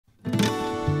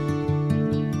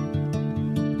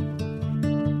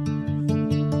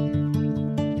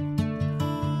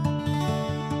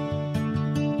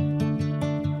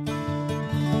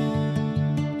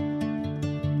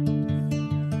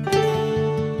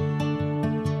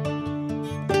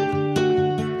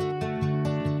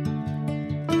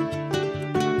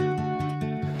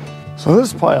So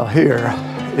this pile here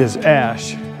is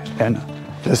ash, and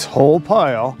this whole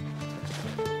pile,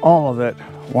 all of it,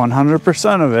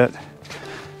 100% of it,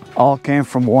 all came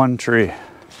from one tree.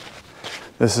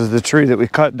 This is the tree that we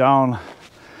cut down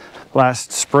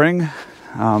last spring.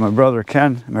 My brother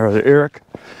Ken, my brother Eric,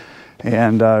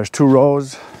 and there's 2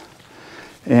 rows.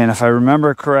 And if I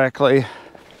remember correctly,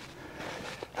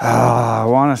 I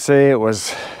want to say it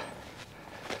was,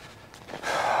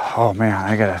 oh man,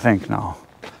 I gotta think now.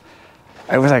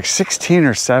 It was like 16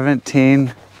 or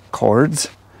 17 cords,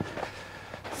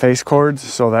 face cords.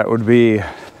 So that would be,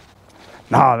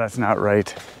 no, that's not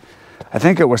right. I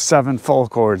think it was 7 full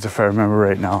cords if I remember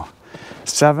right now.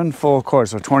 7 full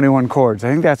cords, so 21 cords. I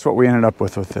think that's what we ended up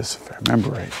with this, if I remember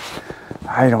right.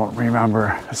 I don't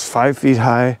remember. It's 5 feet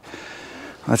high.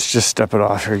 Let's just step it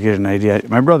off here, get an idea.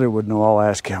 My brother would know, I'll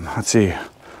ask him. Let's see.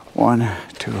 1,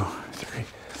 2, 3,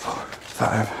 4,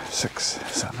 5, 6,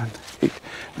 7, 8,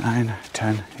 9,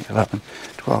 10, 11,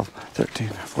 12, 13,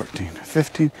 14,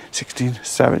 15, 16,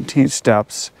 17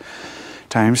 steps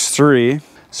times 3.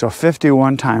 So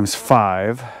 51 times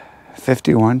 5.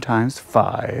 51 times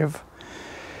 5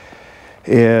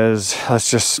 is,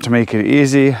 let's just, to make it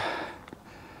easy,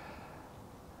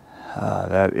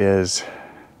 that is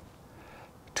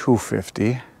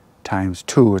 250 times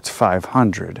 2, it's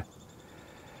 500.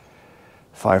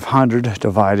 500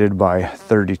 divided by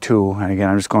 32, and again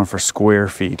I'm just going for square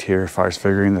feet here as far as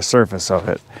figuring the surface of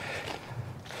it.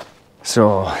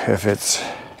 So if it's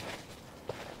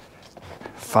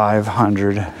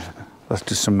 500, let's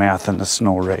do some math in the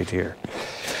snow right here.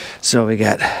 So we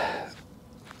got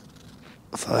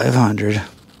 500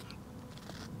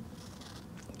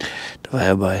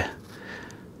 divided by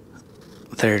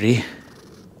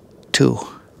 32.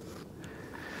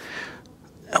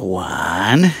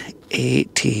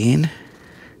 118. Is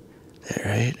that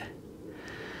right?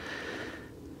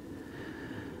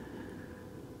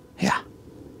 Yeah.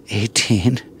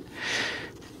 18.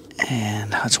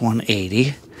 And that's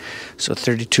 180. So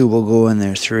 32 will go in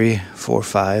there. 3, 4,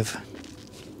 5.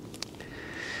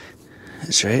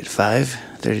 That's right. 5,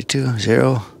 32,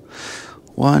 0,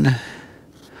 1,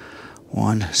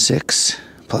 1, 6,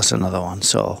 plus another one.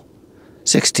 So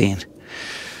 16.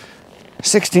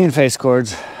 16 face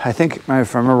cords. I think, if I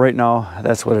remember right now,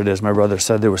 that's what it is. My brother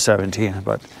said there were 17,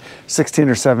 but 16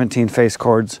 or 17 face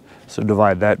cords. So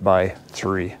divide that by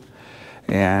 3.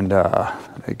 And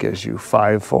it gives you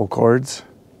 5 full cords.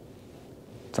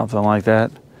 Something like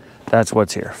that. That's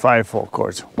what's here. 5 full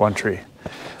cords, 1 tree.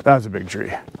 That was a big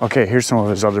tree. Okay, here's some of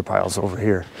his other piles over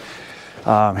here.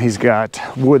 He's got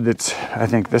wood that's, I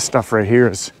think this stuff right here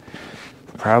is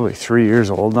probably 3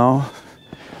 years old now.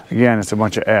 Again, it's a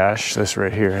bunch of ash. This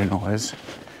right here, I know is.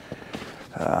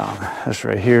 This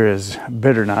right here is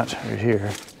bitternut right here.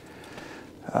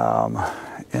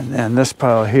 And then this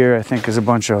pile here, I think, is a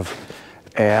bunch of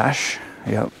ash.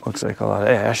 Yep, looks like a lot of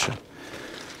ash. I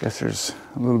guess there's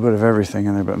a little bit of everything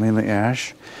in there, but mainly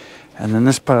ash. And then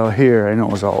this pile here, I know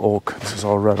it was all oak. This is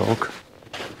all red oak.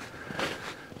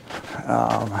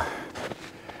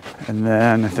 And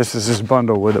then this is this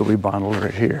bundle wood that we bundled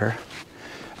right here.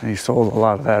 And he sold a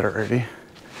lot of that already.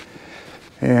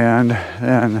 And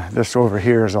then this over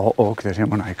here is all oak that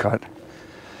him and I cut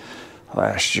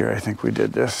last year. I think we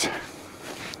did this.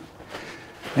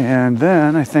 And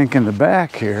then I think in the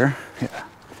back here, yeah,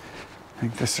 I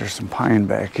think there's some pine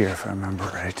back here if I remember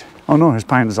right. Oh no, his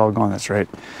pine is all gone, that's right.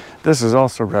 This is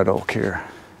also red oak here.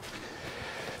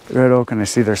 Red oak, and I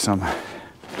see there's some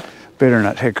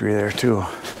bitternut hickory there too.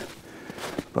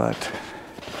 But,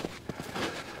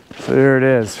 so there it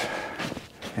is.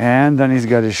 And then he's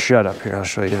got his shed up here, I'll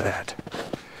show you that.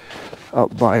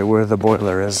 Up by where the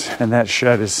boiler is. And that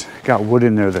shed has got wood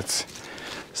in there that's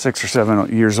 6 or 7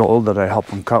 years old that I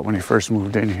helped him cut when he first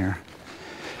moved in here.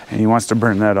 And he wants to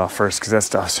burn that off first because that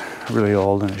stuff's really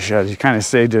old in the shed. He kind of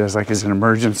saved it as like as an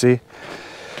emergency.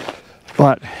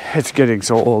 But it's getting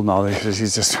so old now that he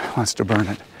just wants to burn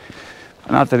it.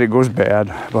 Not that it goes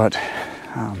bad, but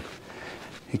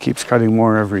he keeps cutting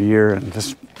more every year, and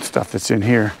this stuff that's in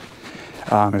here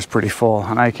is pretty full.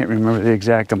 And I can't remember the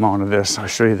exact amount of this. I'll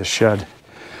show you the shed.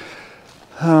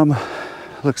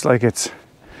 Looks like it's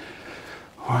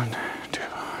 1, 2,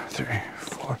 3,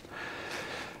 4,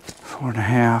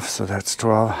 4.5. So that's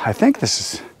 12. I think this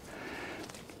is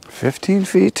 15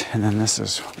 feet, and then this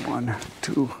is 1,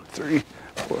 2, 3,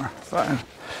 4, 5,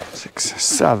 6,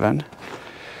 7.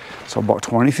 So about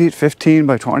 20 feet, 15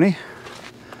 by 20.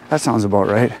 That sounds about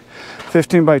right.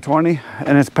 15 by 20,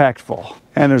 and it's packed full.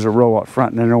 And there's a row up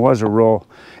front, and then there was a row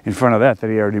in front of that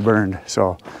he already burned.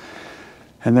 So,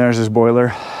 and there's his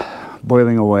boiler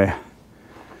boiling away.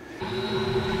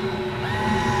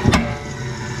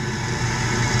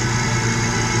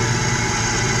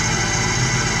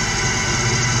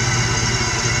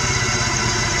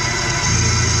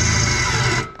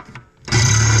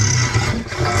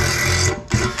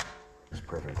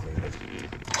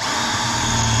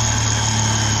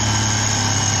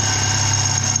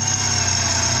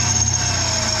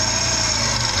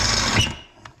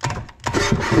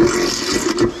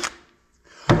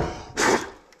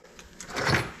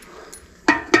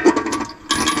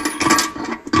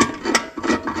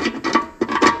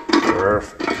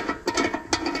 Perfect.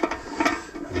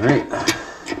 All right.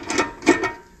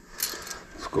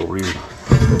 Let's go read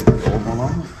the old one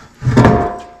off.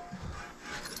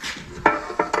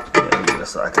 Yeah, get a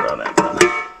socket on that then.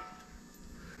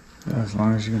 Yeah, as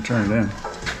long as you can turn it in.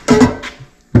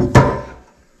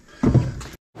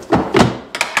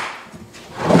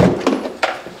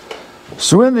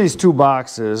 So in these two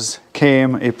boxes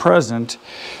came a present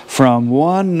from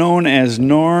one known as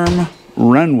Norm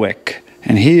Renwick,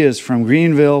 and he is from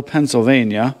Greenville,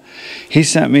 Pennsylvania. He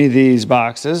sent me these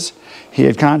boxes. He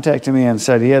had contacted me and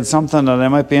said he had something that I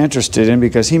might be interested in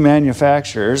because he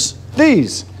manufactures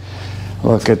these.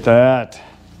 Look at that.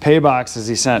 Pay boxes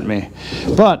he sent me.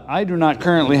 But I do not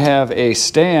currently have a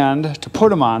stand to put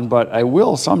them on, but I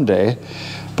will someday.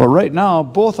 But right now,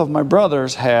 both of my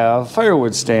brothers have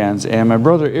firewood stands, and my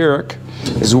brother Eric,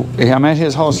 I'm at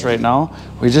his house right now.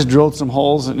 We just drilled some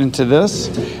holes into this,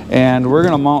 and we're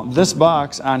gonna mount this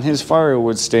box on his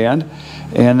firewood stand,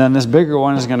 and then this bigger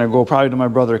one is gonna go probably to my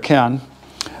brother Ken,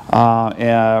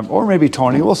 or maybe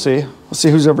Tony, we'll see. We'll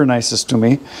see who's ever nicest to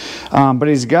me. But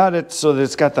he's got it so that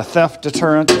it's got the theft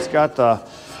deterrent, it's got the,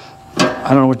 I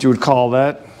don't know what you would call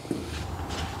that,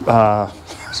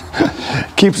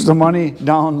 keeps the money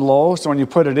down low, so when you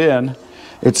put it in,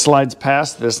 it slides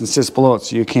past this and sits below it,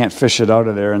 so you can't fish it out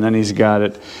of there. And then he's got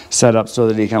it set up so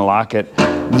that he can lock it.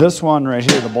 This one right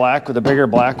here, the black, with the bigger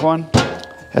black one,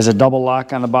 has a double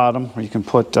lock on the bottom where you can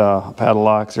put a paddle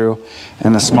lock through,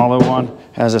 and the smaller one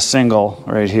has a single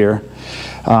right here.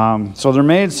 So they're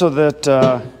made so that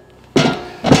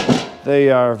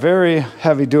they are very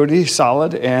heavy duty,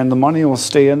 solid, and the money will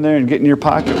stay in there and get in your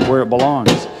pocket where it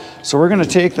belongs. So we're going to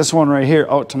take this one right here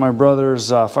out to my brother's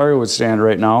firewood stand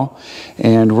right now,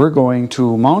 and we're going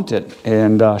to mount it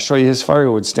and show you his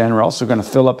firewood stand. We're also going to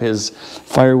fill up his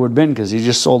firewood bin because he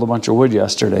just sold a bunch of wood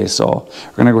yesterday, so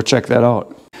we're going to go check that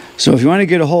out. So if you want to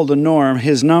get a hold of Norm,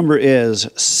 his number is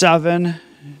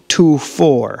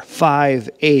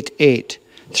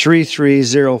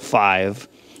 724-588-3305.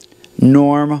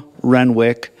 Norm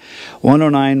Renwick,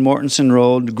 109 Mortensen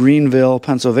Road, Greenville,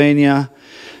 Pennsylvania,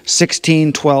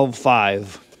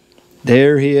 16125.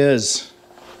 There he is.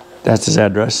 That's his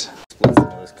address.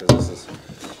 Because this is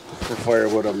for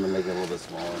firewood, I'm going to make it a little bit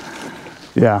smaller.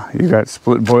 Yeah, you got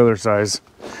split boiler size.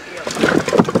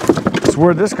 So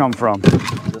where'd this come from?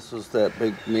 This was that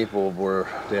big maple where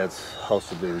Dad's house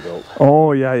was being built.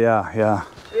 Oh, yeah.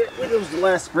 It was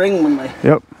last spring when my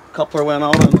Yep. coupler went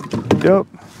out. Yep.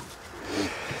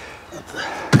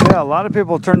 Yeah, a lot of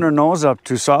people turn their nose up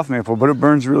to soft maple, but it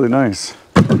burns really nice.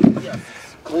 Yeah,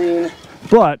 it's clean.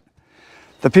 But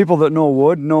the people that know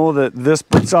wood know that this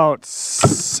puts out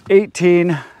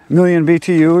 18 million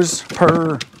BTUs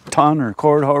per ton or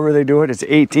cord, however they do it. It's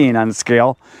 18 on the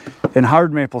scale, and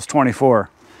hard maple's 24.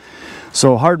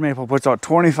 So hard maple puts out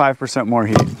 25% more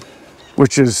heat,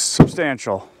 which is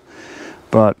substantial,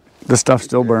 but the stuff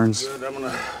still burns. Good. I'm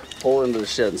gonna pull into the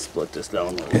shed and split this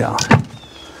down. Yeah.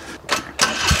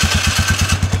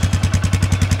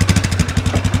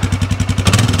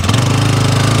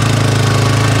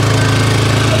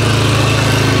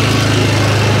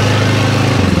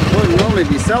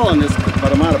 Be selling this,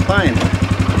 but I'm out of pine.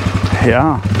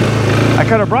 Yeah. I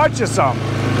could have brought you some.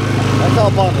 That's all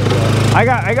possible. I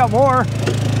got more.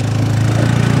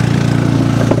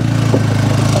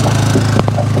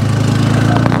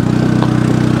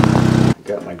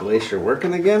 Got my glacier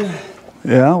working again.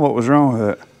 Yeah, what was wrong with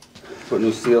it? Put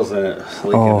new seals in it. It's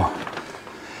leaking. Oh.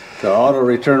 The auto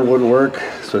return wouldn't work,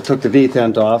 so I took the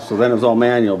detent off, so then it was all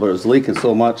manual, but it was leaking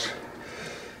so much.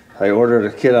 I ordered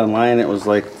a kit online, it was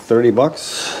like 30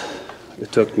 bucks.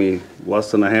 It took me less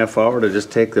than a half hour to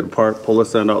just take it apart, pull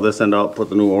this end out, put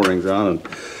the new O-rings on,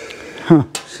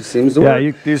 and she seems to work.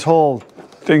 Yeah, these whole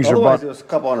things Otherwise, are about it was a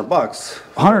couple $100.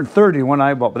 130 when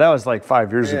I bought, but that was like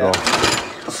 5 years ago.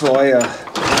 So I,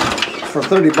 for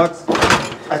 30 bucks,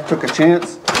 I took a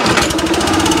chance.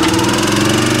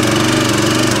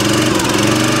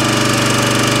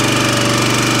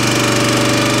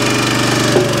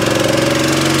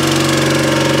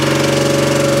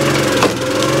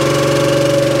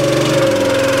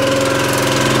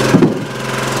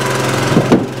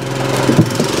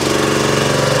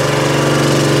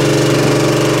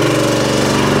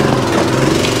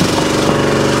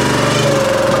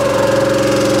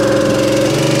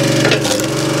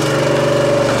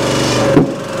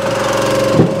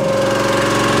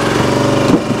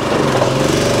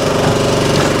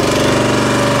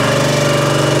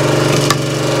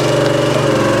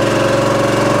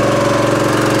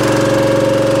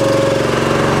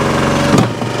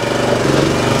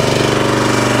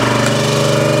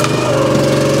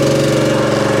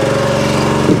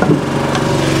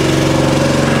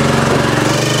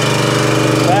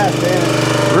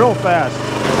 fast.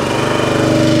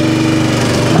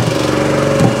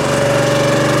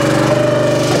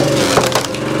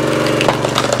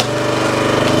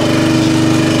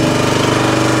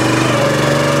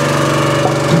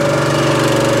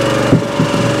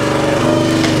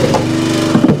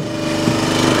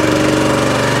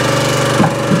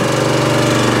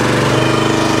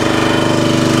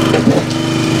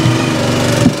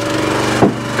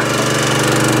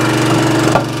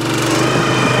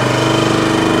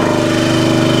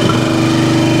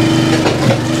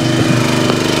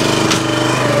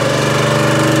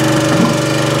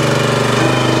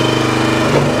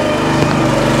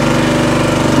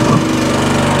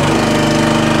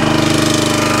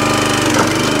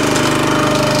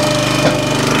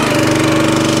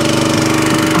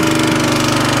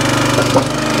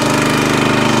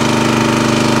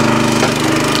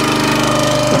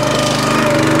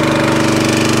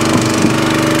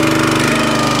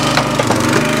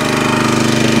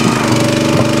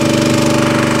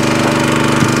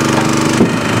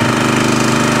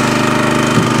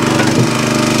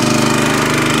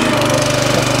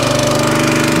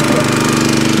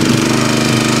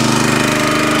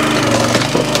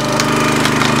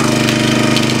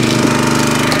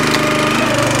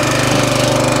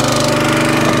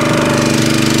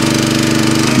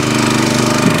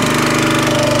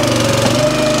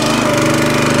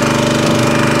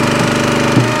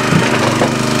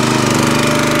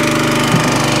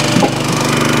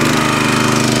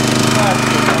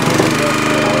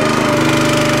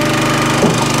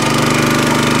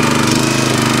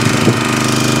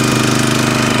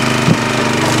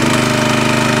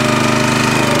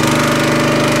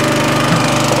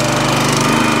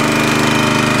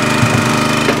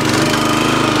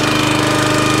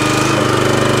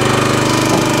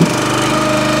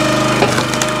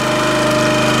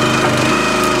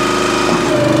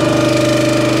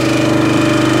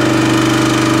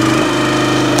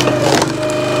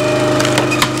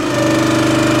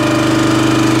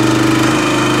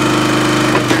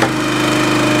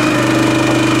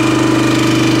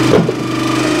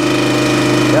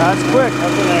 That's quick.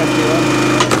 That's a nasty one.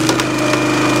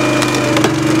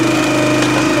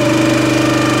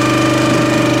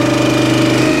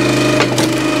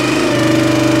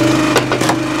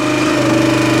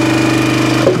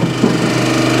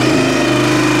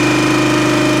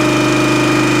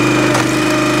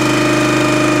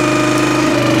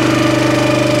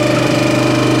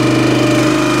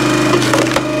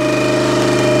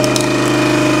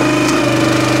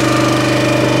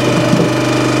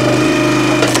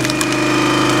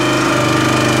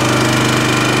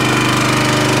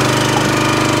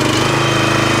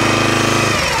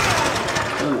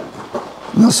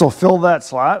 This will fill that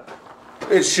slot.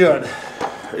 It should.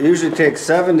 It usually takes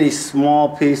 70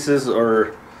 small pieces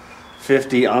or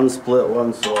 50 unsplit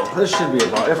ones, so this should be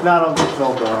about, if not, I'll get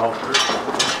filled out.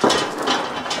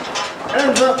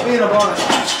 Ends up being about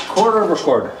a quarter of a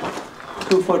cord.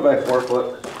 2 foot by 4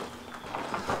 foot.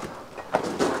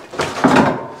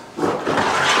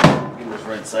 You can just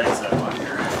right size that one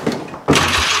here.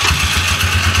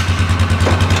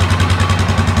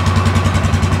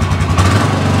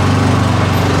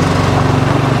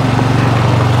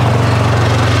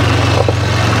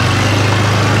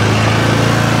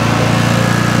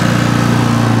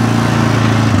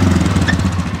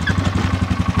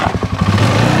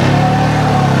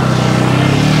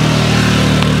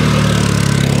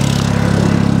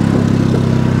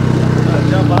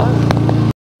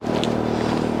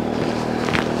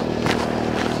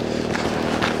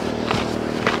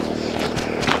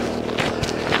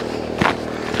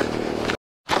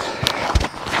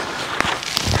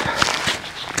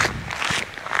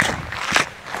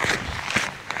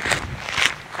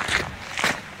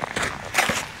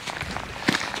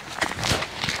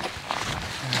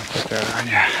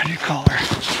 On your collar.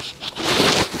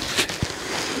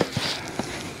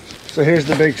 So here's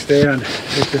the big stand.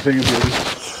 It's the thing of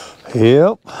beauty.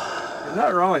 Yep. There's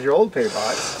nothing wrong with your old pay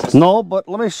box. No, but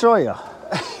let me show you.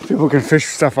 People can fish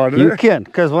stuff out of there. You can,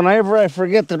 because whenever I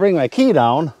forget to bring my key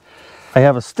down, I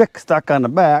have a stick stuck on the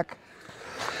back.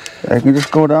 I can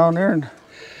just go down there and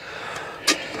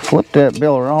flip that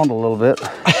bill around a little bit.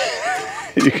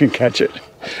 You can catch it.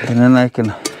 And then I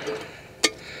can...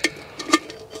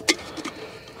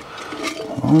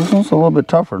 Well, this one's a little bit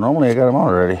tougher. Normally I got them out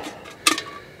already.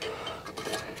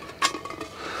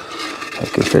 I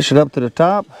can fish it up to the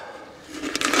top.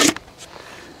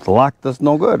 The lock does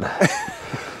no good.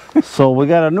 So we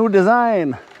got a new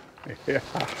design. Yeah.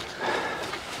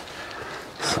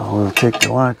 So we'll take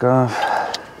the lock off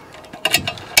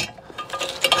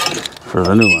for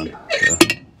the new one.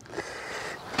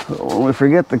 So When we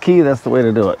forget the key, that's the way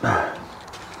to do it.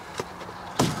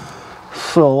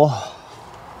 So,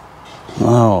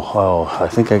 oh, I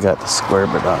think I got the square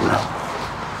bit on now.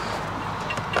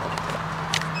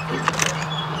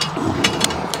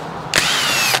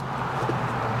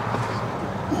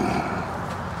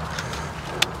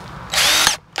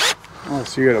 Oh,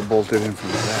 so you got it bolted in from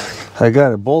the back. I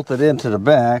got it bolted into the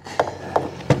back.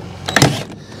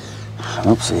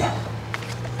 Oopsie.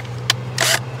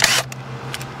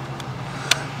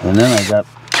 And then I got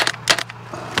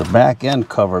the back end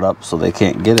covered up so they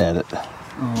can't get at it. Oh,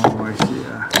 I see,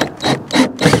 yeah.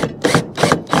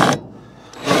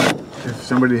 If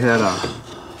somebody had a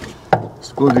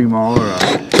squeegee maul or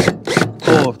a...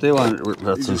 Oh, if they want it,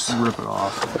 that's just rip it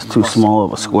off. It's too small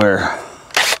of a square.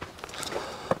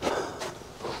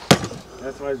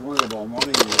 That's why I was wondering about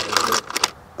mounting it.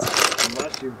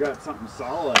 Unless you've got something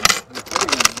solid, you're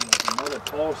putting it in like another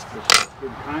post with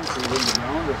good concrete in the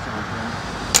ground or something.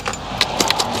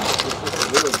 It's just a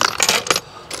wood.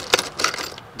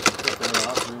 You can cut that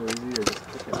off real easy or just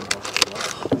pick it and bust it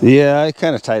up. Yeah, I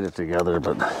kind of tied it together,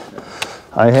 but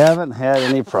I haven't had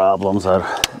any problems.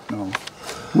 No.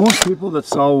 Most people that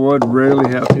sell wood rarely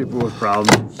have people with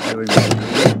problems.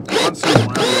 Once in a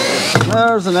while.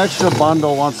 There's an extra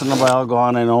bundle once in a while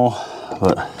gone, I know,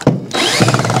 but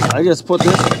I just put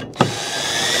this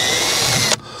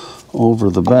over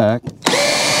the back.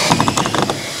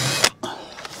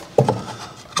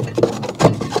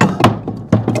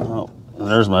 Oh,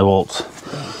 there's my bolts.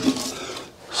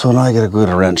 So now I gotta go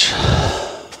get a wrench.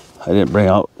 I didn't bring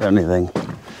out anything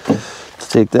to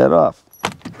take that off.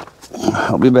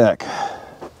 I'll be back.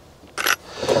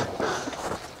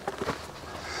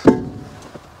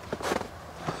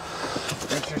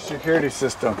 What's your security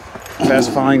system?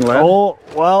 Fast falling lead? Oh,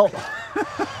 well,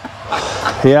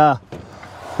 yeah.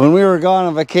 When we were gone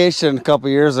on vacation a couple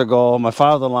years ago, my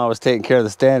father-in-law was taking care of the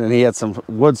stand and he had some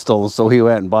wood stolen, so he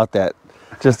went and bought that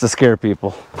just to scare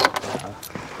people.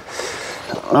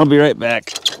 I'll be right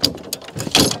back.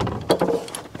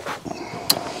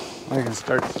 I can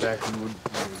start stacking wood.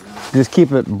 Just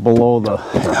keep it below the...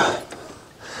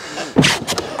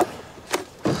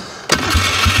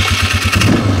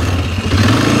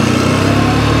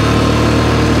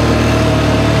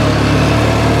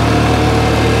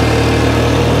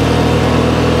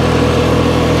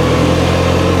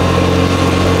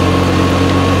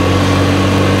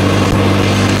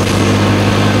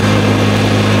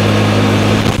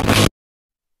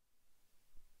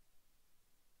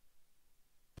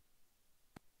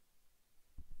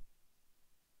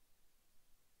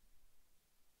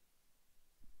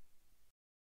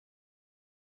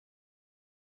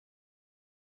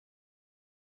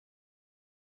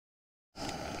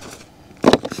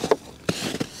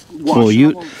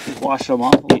 Wash them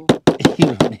off a little.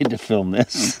 You don't need to film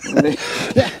this.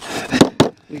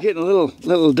 You're getting a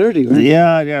little dirty, right?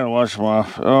 Yeah, I gotta wash them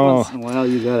off. Oh, Once in a while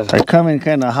you gotta. I come in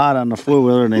kind of hot on the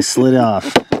four-wheeler and they slid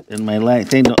off. And my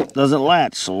thing doesn't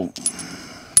latch, so...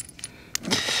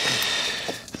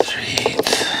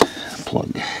 3/8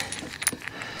 plug.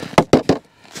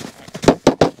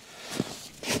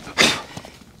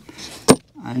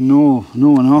 I know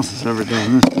no one else has ever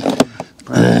done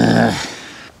this.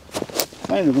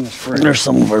 Might have been a spray. There's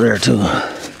some over there too.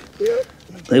 Yep.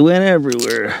 They went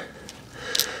everywhere.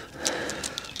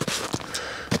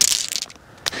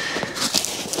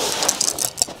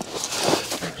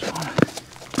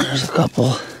 There's a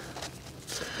couple.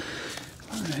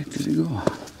 Where the heck did he go?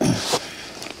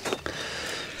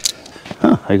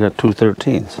 Huh, I got 2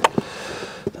 13s.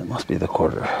 That must be the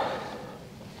quarter.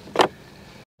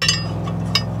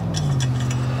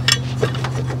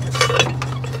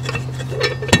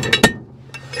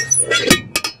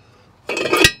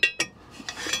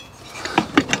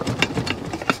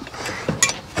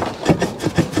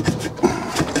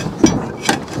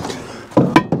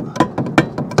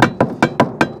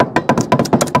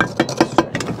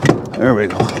 There we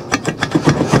go.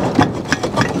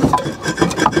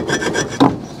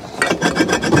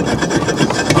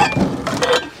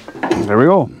 There we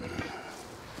go.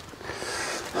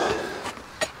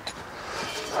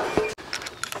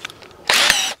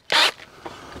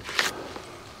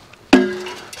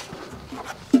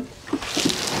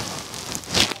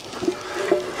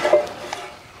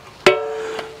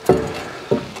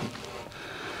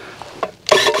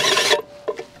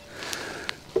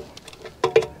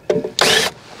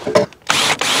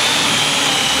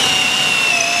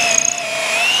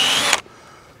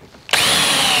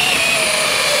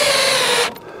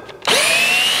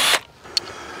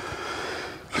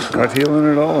 Cut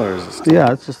healing at all, or is it still?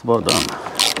 Yeah, it's just about done.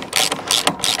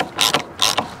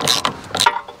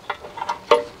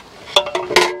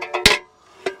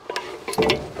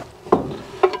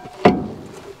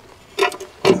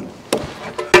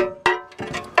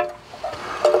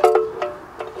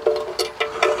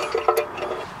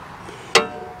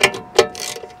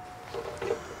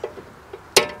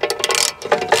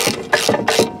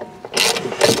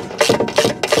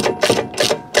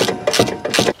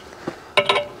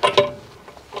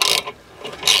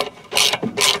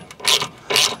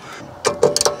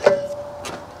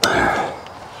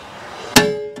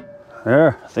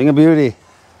 There, thing of beauty.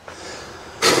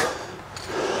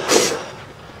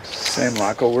 Same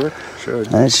lock will work? Should.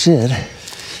 That should.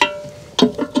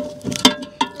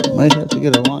 Might have to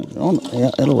get a long, oh, yeah,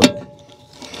 it'll work.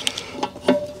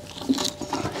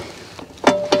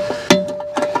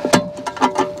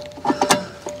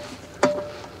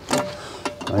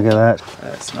 Look at that.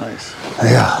 That's nice.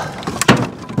 Yeah.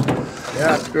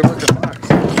 Yeah, it's a good looking box.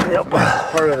 Yep.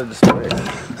 Nice part of the display.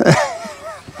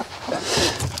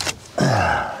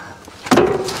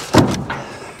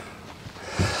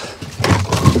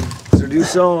 So do you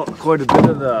sell quite a bit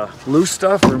of the loose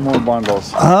stuff or more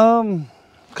bundles?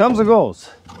 Comes and goes.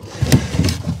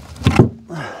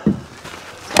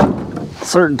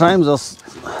 Certain times I'll,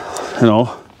 you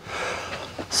know,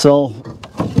 sell,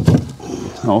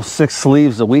 6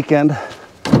 sleeves a weekend.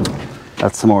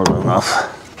 That's more than enough.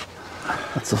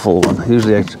 That's a full one.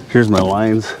 Usually, here's my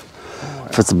lines.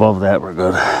 If it's above that, we're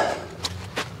good.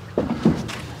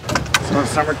 So in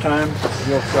summertime,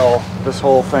 you'll sell this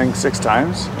whole thing 6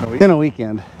 times in a week? In a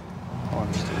weekend. Oh,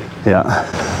 just a week. Yeah.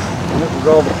 And this was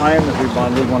all the time that we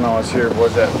bundled when I was here.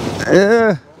 Was that?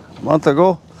 Yeah, a month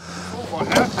ago. Oh,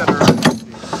 half that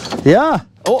are Yeah.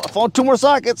 Oh, I found 2 more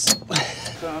sockets.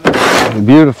 We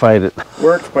beautified it.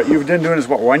 worked, but you've been doing this,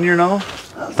 what, 1 year now?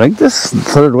 I think this is the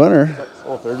 3rd winter.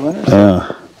 Oh, 3rd winter?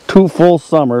 Yeah. 2 full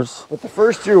summers. But the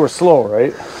first year was slow,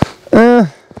 right?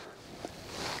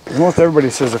 'Cause most everybody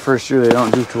says the first year they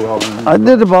don't do too well. I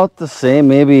did about the same,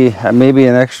 maybe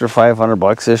an extra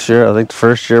 $500 this year. I think the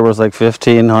first year was like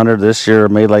 1,500. This year I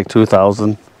made like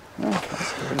 2,000. Oh,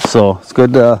 So it's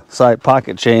good side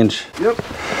pocket change. yep.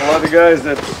 A lot of guys,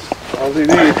 that's all they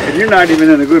need. And you're not even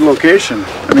in a good location.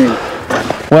 I mean,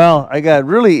 Well, I got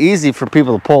really easy for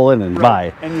people to pull in and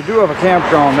buy. and you do have a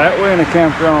campground that way and a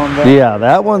campground that Yeah,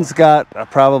 that one's got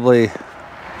probably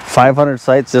 500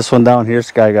 sites. This one down here's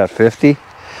got 50.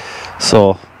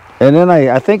 So, and then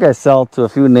I think I sell to a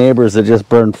few neighbors that just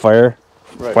burn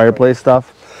fireplace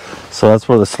stuff. So that's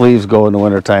where the sleeves go in the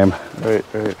wintertime. Right.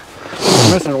 We're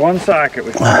missing 1 socket.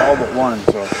 We found all but 1,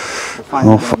 so we'll find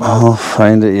it. I'll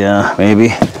find it, yeah,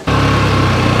 maybe.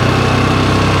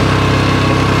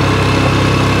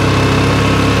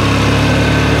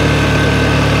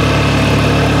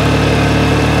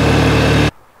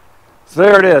 So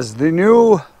there it is. The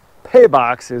new pay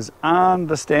box is on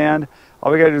the stand.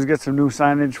 All we gotta do is get some new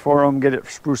signage for them, get it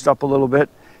spruced up a little bit,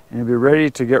 and you'll be ready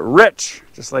to get rich,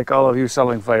 just like all of you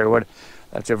selling firewood.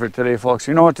 That's it for today, folks.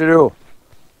 You know what to do.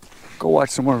 Go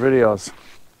watch some more videos.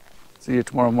 See you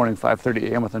tomorrow morning,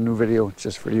 5:30 a.m. with a new video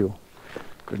just for you.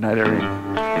 Good night,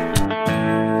 everyone.